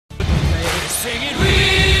singing, we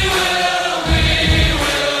will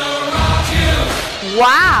rock you.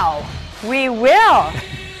 Wow, we will.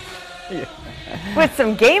 With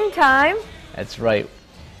some game time. That's right.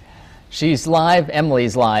 She's live,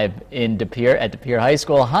 Emily's live in De Pere at De Pere High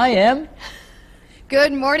School. Hi, Em.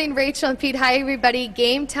 Good morning, Rachel and Pete. Hi, everybody.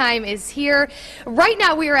 Game time is here. Right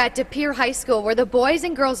now, we are at De Pere High School, where the boys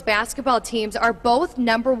and girls basketball teams are both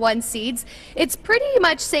 #1 seeds. It's pretty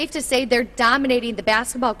much safe to say they're dominating the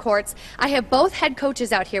basketball courts. I have both head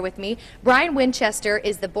coaches out here with me. Brian Winchester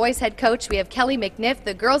is the boys' head coach. We have Kelly McNiff,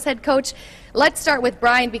 the girls' head coach. Let's start with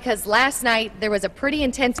Brian, because last night there was a pretty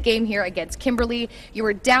intense game here against Kimberly. You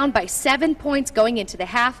were down by 7 points going into the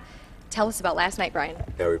half. Tell us about last night, Brian.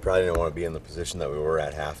 Yeah, we probably didn't want to be in the position that we were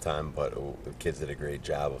at halftime, but the kids did a great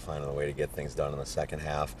job of finding a way to get things done in the second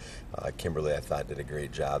half. Kimberly, I thought, did a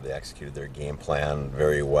great job. They executed their game plan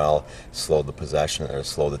very well, slowed the possession, or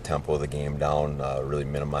slowed the tempo of the game down, really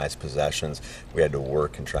minimized possessions. We had to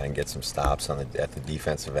work and try and get some stops at the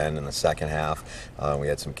defensive end in the second half. We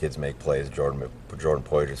had some kids make plays. Jordan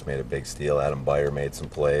Poy just made a big steal. Adam Beyer made some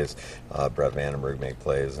plays. Brett Vandenberg made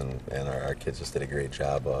plays, and our kids just did a great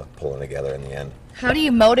job pulling together in the end. How do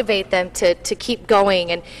you motivate them to keep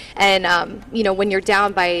going, and you know, when you're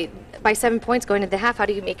down by 7 points going into the half, how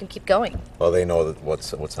do you make them keep going? Well, they know that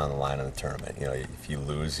what's on the line in the tournament. You know, if you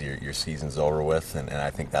lose, your season's over with, and I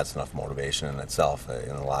think that's enough motivation in itself.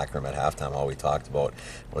 In the locker room at halftime, all we talked about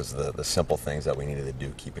was the simple things that we needed to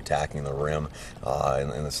do: keep attacking the rim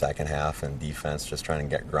in the second half, and defense, just trying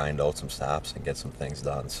to grind out some stops and get some things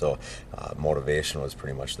done. So motivation was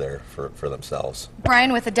pretty much there for themselves.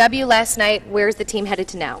 Brian, with a W last night, where's the team headed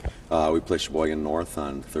to now? We play Sheboygan North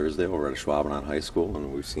on Thursday over at Schwabenot High School,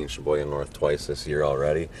 and we've seen Sheboygan North twice this year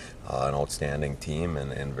already. An outstanding team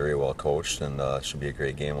and very well coached, and should be a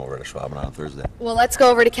great game over at Schwabenot on Thursday. Well, let's go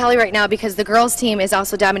over to Kelly right now, because the girls' team is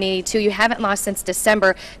also dominating too. You haven't lost since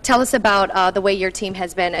December. Tell us about the way your team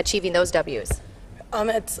has been achieving those W's.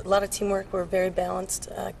 It's a lot of teamwork. We're very balanced.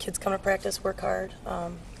 Kids come to practice, work hard,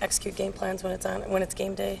 execute game plans when it's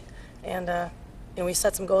game day, and we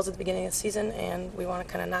set some goals at the beginning of the season, and we want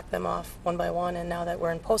to kind of knock them off one by one. And now that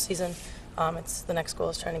we're in postseason, it's the next goal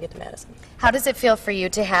is trying to get to Madison. How does it feel for you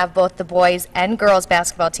to have both the boys and girls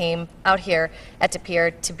basketball team out here at De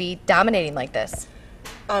Pere to be dominating like this?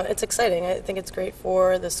 It's exciting. I think it's great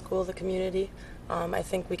for the school, the community. I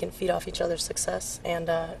think we can feed off each other's success and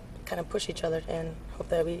kind of push each other, and hope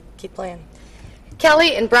that we keep playing.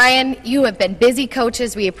 Kelly and Brian, you have been busy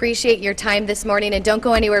coaches. We appreciate your time this morning, and don't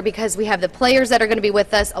go anywhere, because we have the players that are going to be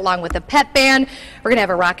with us along with the pep band. We're going to have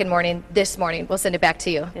a rockin' morning this morning. We'll send it back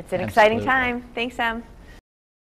to you. It's an exciting time. Thanks, Em.